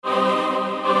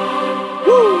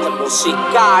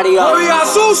Musikario. ¡Oiga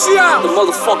sucia! The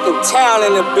motherfucking town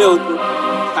in the building.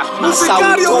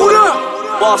 Musikario, what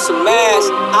up? Boss of mass,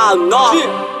 Alknock,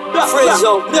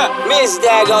 Frizo, Miss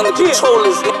Dag on the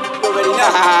controllers.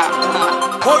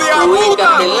 ¡Oiga We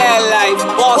got the puta! land life,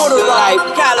 Boston life,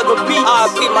 Caliber beats.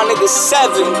 RP my nigga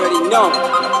 7, already know.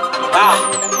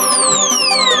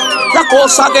 La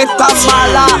cosa que está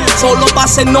mala, solo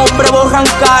pasa el nombre, borran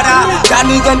cara. Ya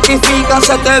ni identifican,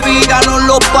 se te viran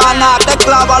los panas. Te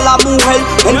clava la mujer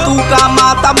en tu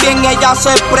cama, también ella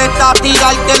se presta a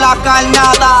tirarte la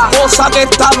carnada. Cosa que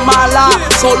está mala,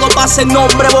 solo pasa el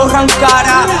nombre, borran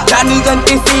cara. Ya ni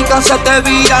identifican, se te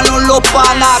viran los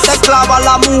panas. Te clava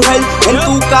la mujer en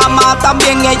tu cama,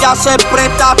 también ella se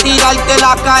presta a tirarte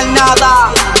la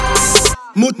carnada.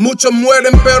 Muchos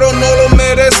mueren pero no lo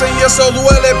merecen y eso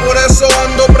duele, por eso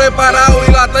ando preparado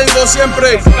y la tengo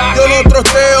siempre. Yo no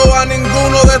trosteo a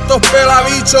ninguno de estos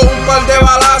pelabichos, un par de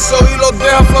balazos y los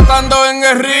dejo flotando en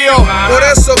el río. Por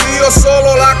eso guío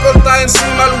solo la corta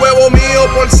encima el huevo mío,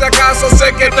 por si acaso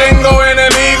sé que tengo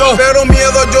enemigos. Pero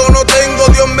miedo yo no tengo,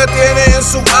 Dios me tiene en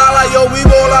su ala. Yo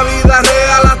vivo la vida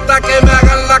real hasta que me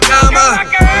hagan la cama.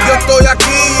 Yo estoy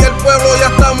aquí, el pueblo ya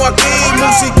estamos aquí.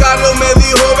 Musikario me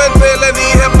dijo vete, le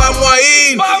dije vamos a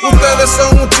ir. Ustedes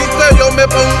son un chiste, yo me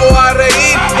pongo a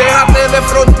reír. Déjate de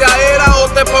fronteadera o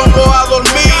te pongo a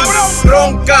dormir.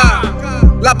 Ronca,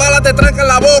 las balas te trancan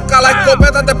la boca, la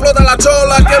escopeta te explota la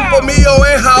chola. El tiempo mío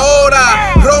es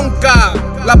ahora. Ronca,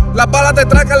 las balas te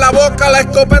trancan la boca, la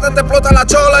escopeta te explota la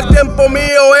chola. El tiempo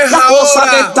mío es ahora. La cosa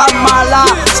que está mala,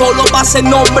 solo pasa el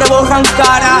nombre, borran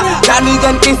cara. Ya ni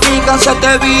identifican, se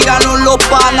te viran los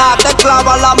panas. Te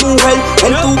clava la mujer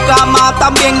en tu cama,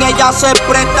 también ella se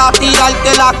presta a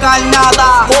tirarte la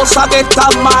carnada. Cosa que está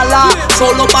mala,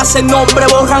 solo pasa el nombre,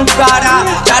 borran cara.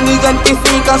 Ya ni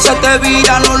identifican, se te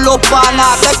viran los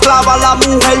panas. Te clava la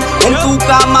mujer en tu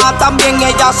cama, también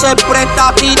ella se presta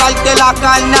a tirarte la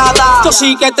carnada. Yo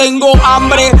sí que tengo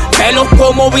hambre, me los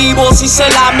como vivos. Si se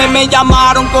lame me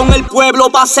llamaron con el pueblo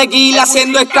pa' seguir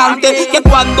haciendo escante. Que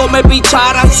cuando me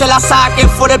picharan se la saquen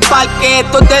fuera el parque.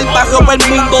 Esto es del barrio para el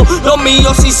mundo, los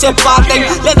míos si se parten.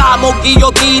 Le damos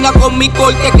guillotina con mi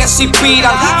corte que se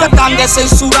inspiran. Tratan de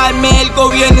censurarme el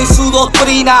gobierno y su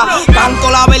doctrina.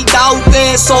 Canto la verdad,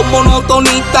 ustedes son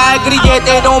monotonistas. El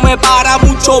grillete no me para,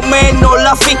 mucho menos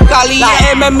la fiscalía.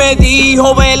 La M me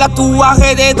dijo, vela tus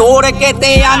alrededores que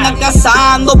te andan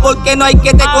cazando porque no hay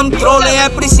que te controle.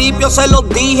 Al principio se los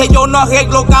dije, yo no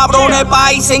arreglo cabrones,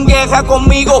 país en guerra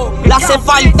conmigo. Le hace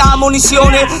falta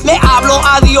municiones, le hablo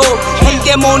a Dios, el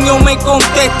demonio me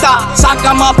contesta.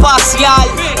 Sácame a pasear,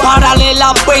 párale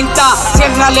la venta,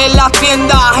 ciérrale las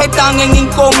tiendas, están en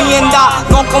encomienda.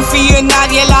 No confío en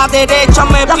nadie, la derecha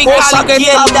me pica la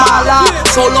izquierda.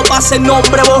 Solo pasa el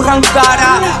nombre, borran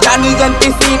cara. Ya ni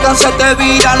identifican, se te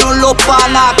viran los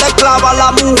panas. Te clava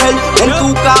la mujer en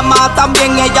tu cama,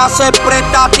 también ella se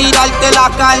presta a tirarte la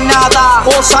carnada.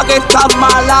 Cosa que está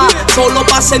mala, solo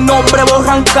pasa el nombre,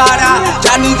 borran cara.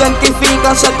 Ya ni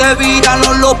identifican, se te viran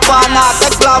los panas. Te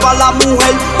clava la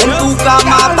mujer en tu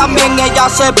cama, también ella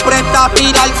se presta a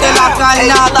tirarte la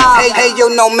carnada. Ellos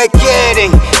no me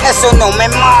quieren, eso no me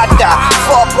mata.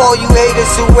 Fuck all you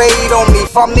haters who hate on mi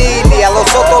familia. Los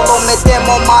otros los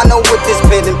metemos mano with this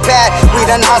pen and pad. We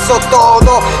done hustle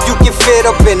todo, you can fit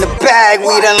up in the bag.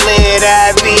 We done live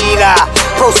that vida,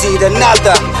 proceed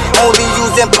another. Only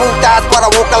using putas, para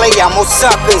boca le llamo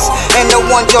suckers. And the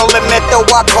one yo le meto,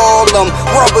 I call them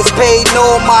rubbers. Paid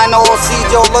no mind, or si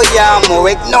yo lo llamo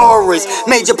ignorance.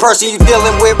 Major person you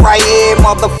dealing with right here,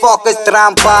 motherfuckers.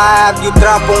 Trampa, you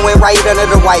tramping with right under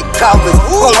the white covers.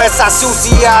 Con esa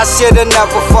sucia, I shoulda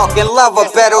never fucking love her.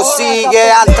 Pero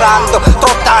sigue entrando,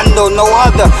 trotando, no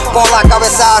other. Con la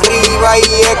cabeza arriba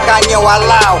y el caño al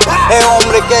lado. El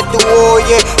hombre que tú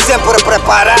oyes, siempre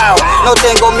preparado. No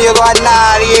tengo miedo a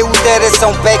nadie, ustedes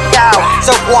son pecados.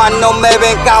 So cuando me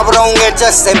ven cabrón,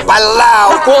 échese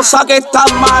empalado. La cosa que está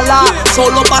mala,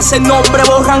 solo pasa el nombre,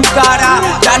 borran cara.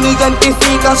 Ya ni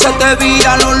identifican, se te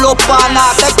viran los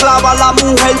panas. Te clava la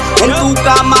mujer en tu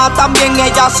cama, también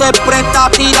ella se presta a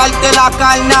tirarte la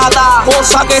carnada.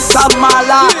 Cosa que está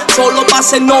mala, solo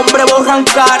pasa el nombre, borran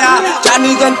cara. Ya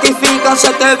ni identifican, se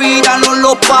te viran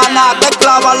los panas. Te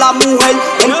clava la mujer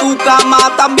en tu cama,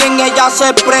 también ella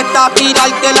se presta a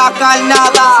tirarte la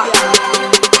carnada.